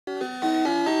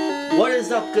What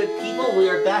is up, good people? We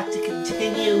are back to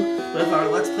continue with our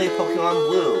Let's Play Pokemon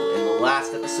Blue. In the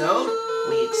last episode,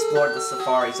 we explored the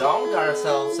Safari Zone, got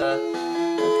ourselves a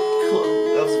few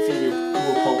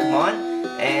cool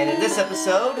Pokemon, and in this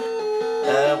episode,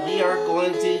 we are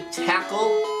going to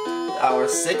tackle our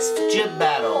 6th gym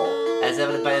battle, as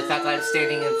evident by the fact that I'm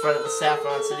standing in front of the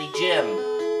Saffron City gym.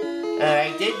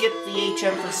 I did get the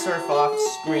HM for Surf off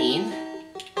screen,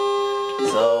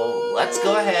 so let's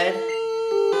go ahead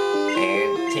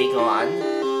and take on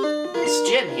this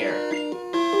gym here.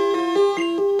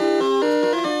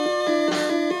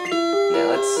 Now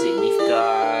let's see, we've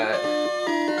got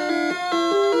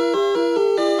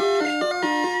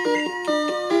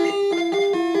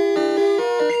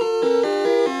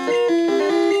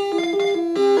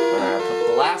put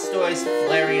Blastoise,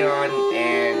 Flareon,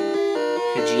 and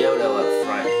Pidgeotto up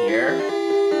front here.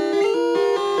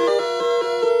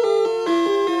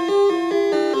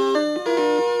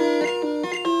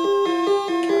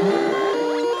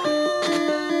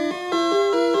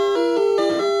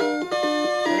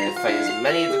 Fight as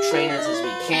many of the trainers as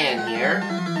we can here.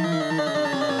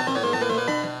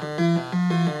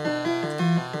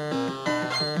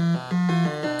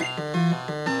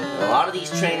 A lot of these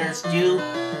trainers do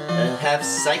have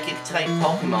Psychic-type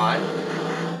Pokemon.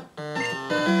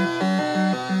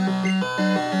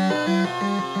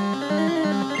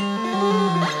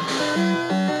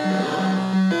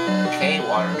 Okay,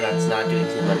 Water Gun's not doing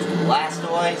too much with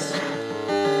Blastoise.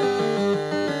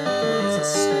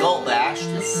 Skull Bash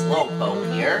to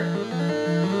Slowpoke here.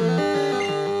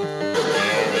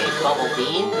 And a Bubble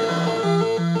Beam.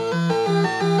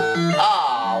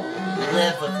 Oh,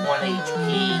 live with 1 HP.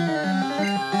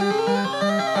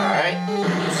 Alright,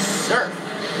 Surf.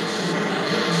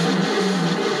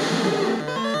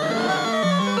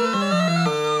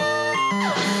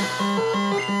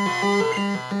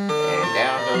 And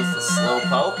down goes the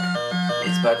Slowpoke.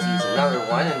 He's about to use another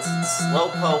one, and since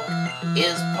Slowpoke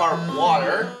is part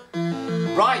water,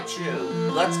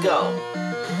 Raichu, let's go.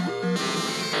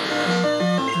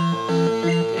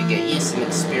 Gonna get you some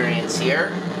experience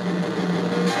here.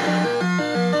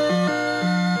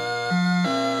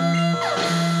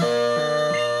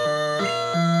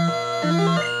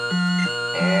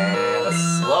 And a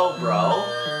Slowbro.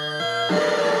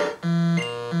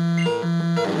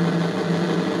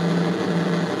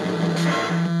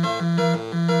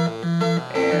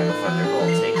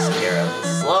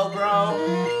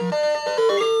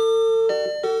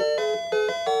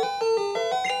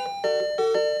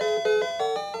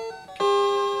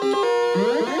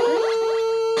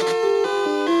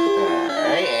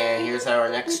 Alright, and here's our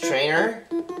next trainer.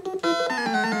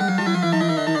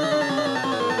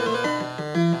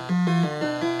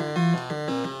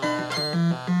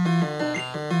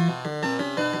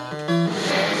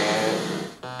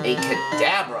 And a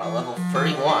Kadabra, level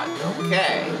 31.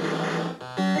 Okay.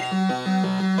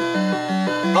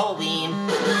 Bubble Beam.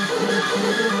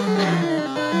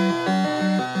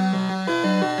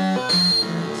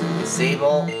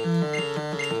 Disable.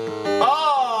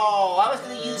 Oh, I was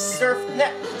going to use Surf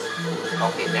next.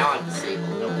 Okay, now I'm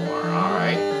disabled. No more.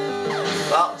 Alright.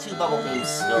 Well, 2 Bubble Beams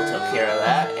still took care of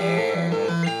that. And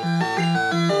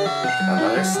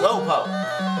another Slowpoke.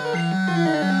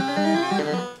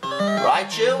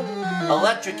 Raichu,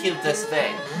 electrocute this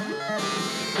thing.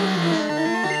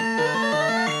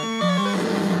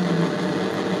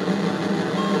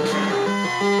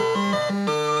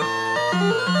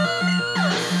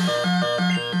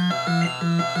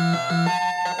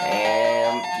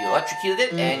 Electrocuted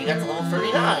it, and you got the level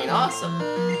 39. Awesome.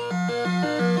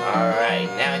 Alright,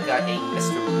 now we got a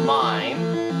Mr. Mime.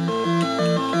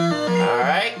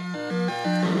 Alright.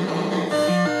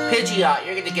 Pidgeot,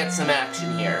 you're gonna get some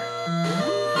action here.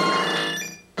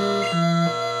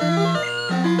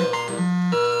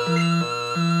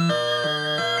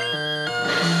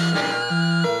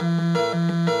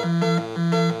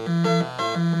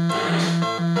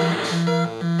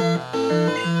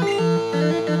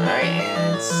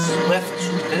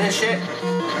 Finish it.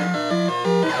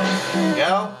 There we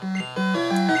go.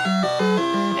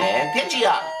 And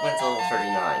Pidgeot went to level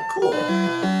 39. Cool.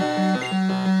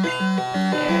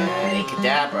 And a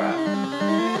Kadabra.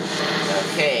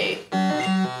 Okay.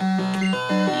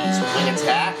 Use Wing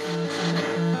Attack.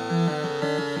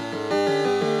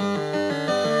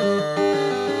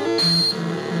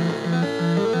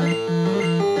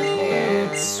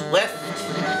 And Swift.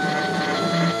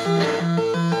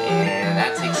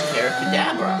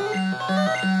 Kadabra.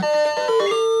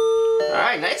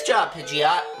 Alright, nice job,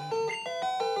 Pidgeot.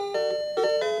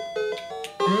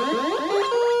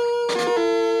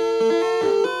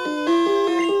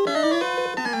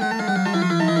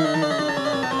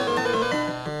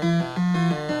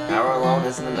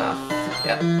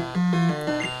 Yep.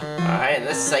 Alright, and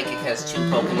this Psychic has 2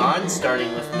 Pokemon,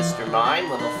 starting with Mr. Mime,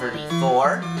 level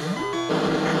 34.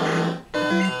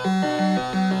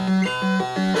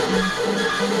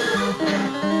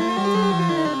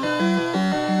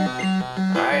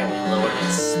 Alright, we lowered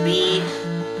its speed.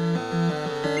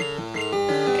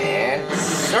 And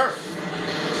Surf!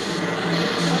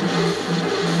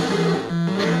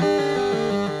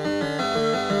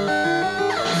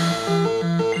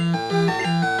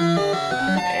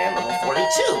 And level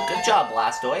 42. Good job,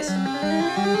 Blastoise. And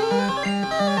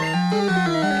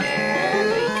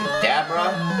a Kadabra.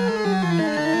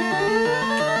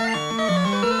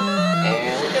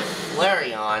 And we get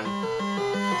Flareon.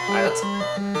 Alright, let's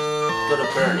go to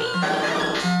Bernie.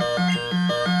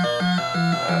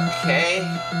 Okay.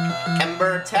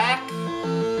 Ember attack.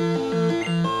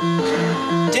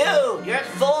 Dude, you're at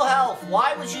full health.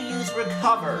 Why would you use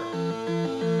Recover?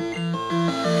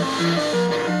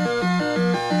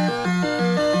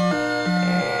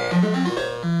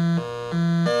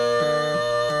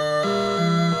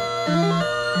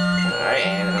 Alright,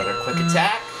 and another quick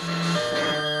attack.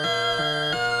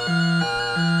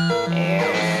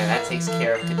 And that takes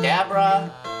care of Kadabra.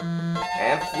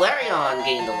 And Flareon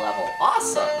gained a level.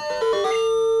 Awesome!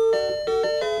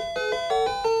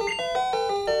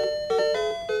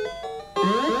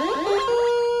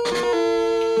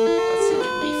 Let's see,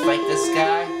 did we fight this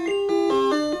guy?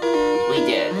 We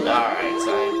did. Alright, so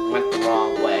I went the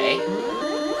wrong way.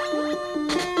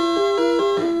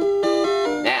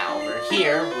 Now, over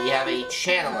here, we have a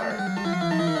Channeler.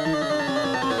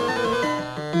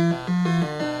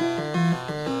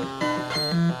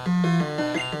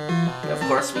 Of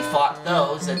course, we fought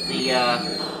those at the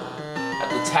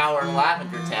tower in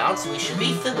Lavender Town, so we should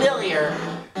be familiar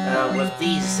with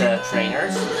these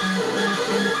trainers.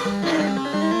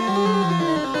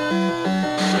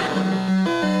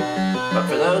 But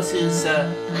for those whose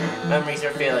memories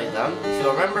are failing them, if you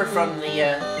remember from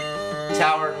the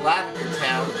tower in Lavender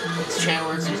Town, these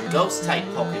channelers use Ghost-type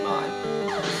Pokemon.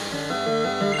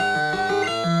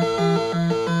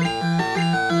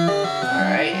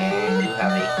 Alright, and you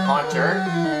have a Haunter.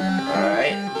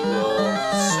 Alright,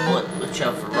 we'll switch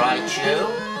out for Raichu.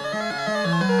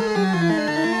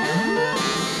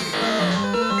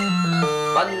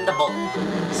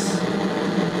 Thunderbolts.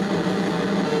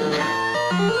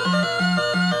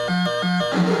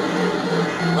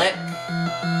 Lick.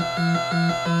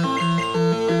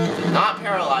 Do not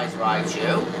paralyze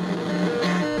Raichu.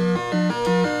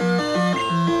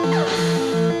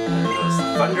 There goes the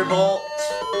Thunderbolt.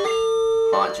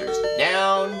 Haunter's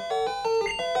down.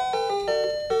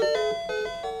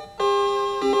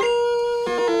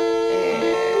 And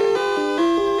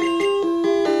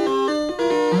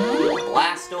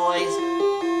Blastoise.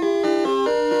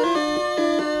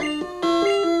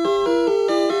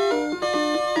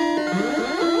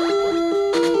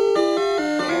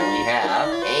 And we have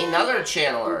another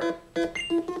Channeler.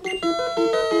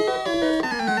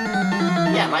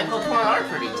 Yeah, my Pokemon are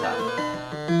pretty tough.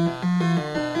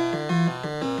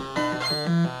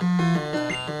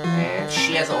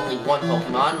 She has only 1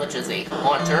 Pokemon, which is a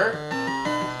Haunter.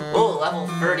 Oh, level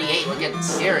 38, we're getting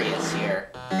serious here.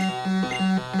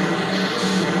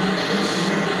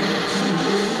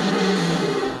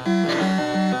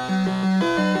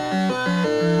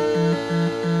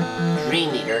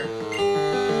 Dream Eater.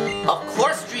 Of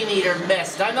course Dream Eater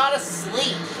missed, I'm not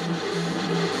asleep!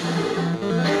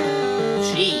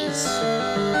 Jeez.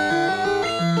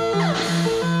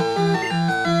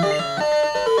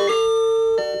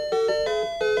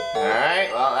 Alright,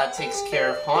 well that takes care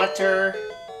of Haunter.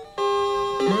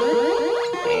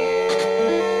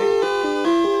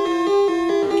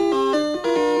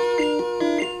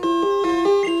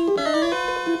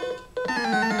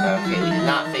 Okay, we did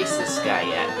not face this guy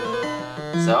yet.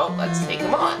 So, let's take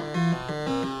him on.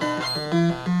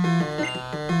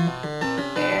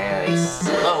 And a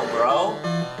slow bro.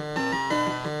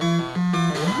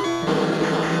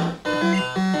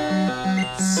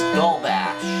 Skull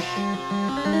Bash.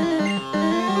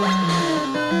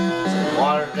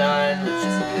 Water Gun, which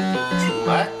isn't going to do too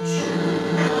much.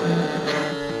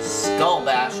 Skull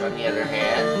Bash, on the other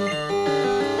hand,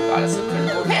 got us a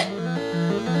critical hit.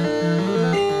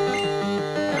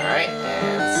 Alright,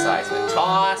 and Seismic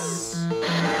Toss.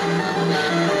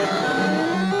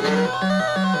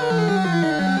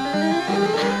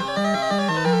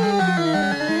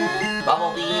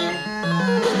 Bubble Beam.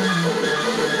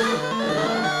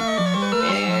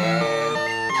 And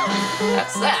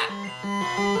that's that.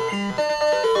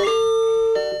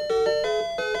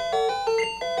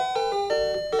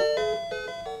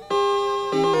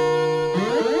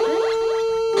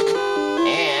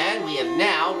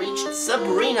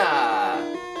 Sabrina.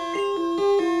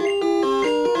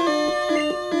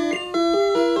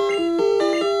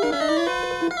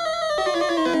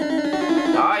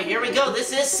 Alright, here we go.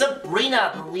 This is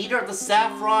Sabrina, the leader of the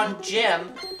Saffron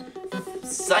Gym.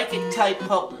 Psychic type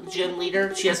gym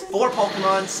leader. She has 4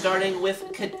 Pokemon, starting with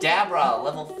Kadabra,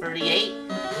 level 38.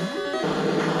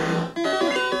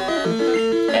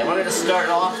 And we're going to start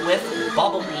off with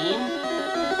Bubble Beam.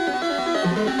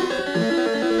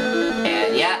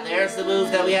 And yeah, there's the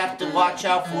move that we have to watch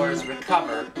out for, is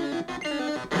Recover.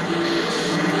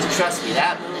 Just trust me,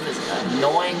 that move is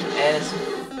annoying as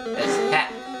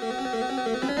heck.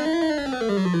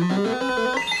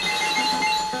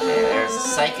 And there's a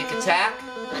Psychic attack,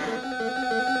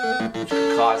 which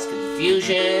could cause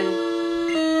confusion,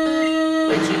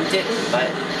 which you didn't, but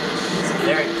it's a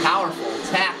very powerful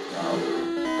attack, though.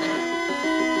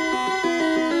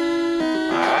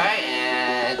 Alright,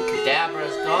 and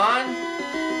Kadabra's gone.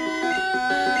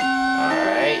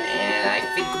 Alright, and I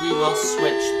think we will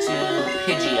switch to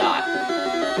Pidgeot.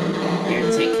 Here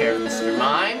to take care of Mr.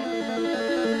 Mime.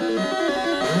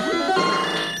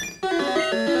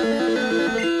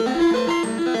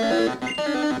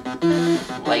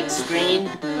 Light screen.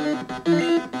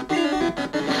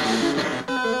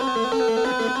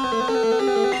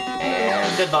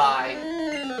 And goodbye.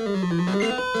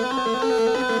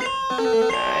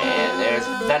 Alright, and there's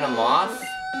Venomoth.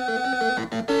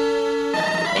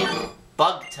 A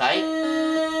bug type.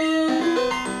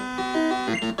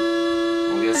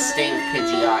 We're gonna stay with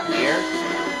Pidgeot here.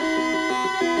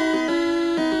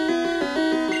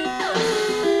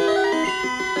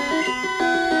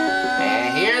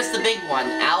 The big one,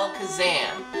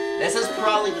 Alakazam. This is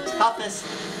probably the toughest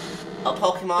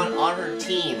Pokemon on her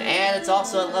team, and it's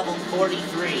also at level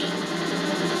 43.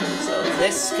 So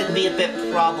this could be a bit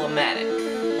problematic.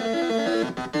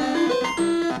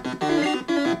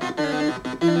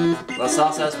 This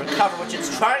also has Recover, which it's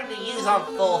trying to use on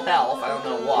full health. I don't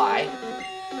know why.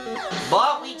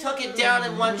 But we took it down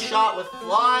in one shot with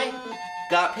Fly,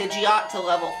 got Pidgeot to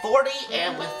level 40,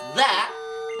 and with that,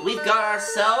 we've got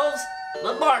ourselves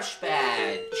the Marsh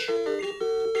badge.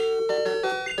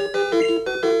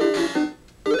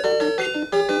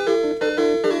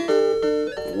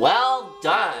 Well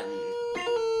done.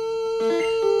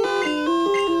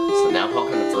 So now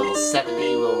Pokemon that's level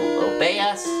 70 will obey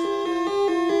us.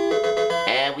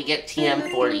 And we get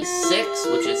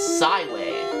TM46, which is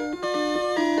Psywave.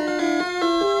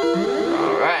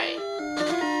 Alright.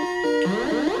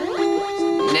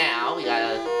 So now we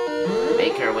gotta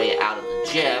make our way out of the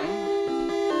gym.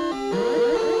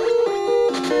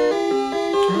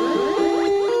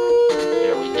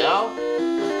 There we go.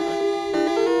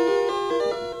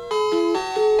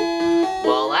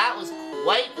 Well, that was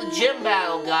quite the gym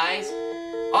battle, guys.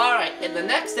 Alright, in the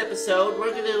next episode,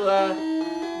 we're going to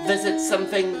visit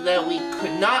something that we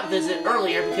could not visit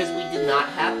earlier because we did not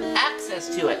have access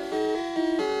to it.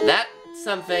 That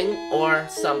something, or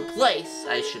some place,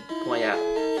 I should point out,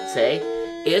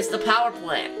 is the power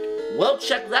plant. We'll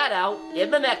check that out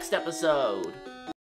in the next episode.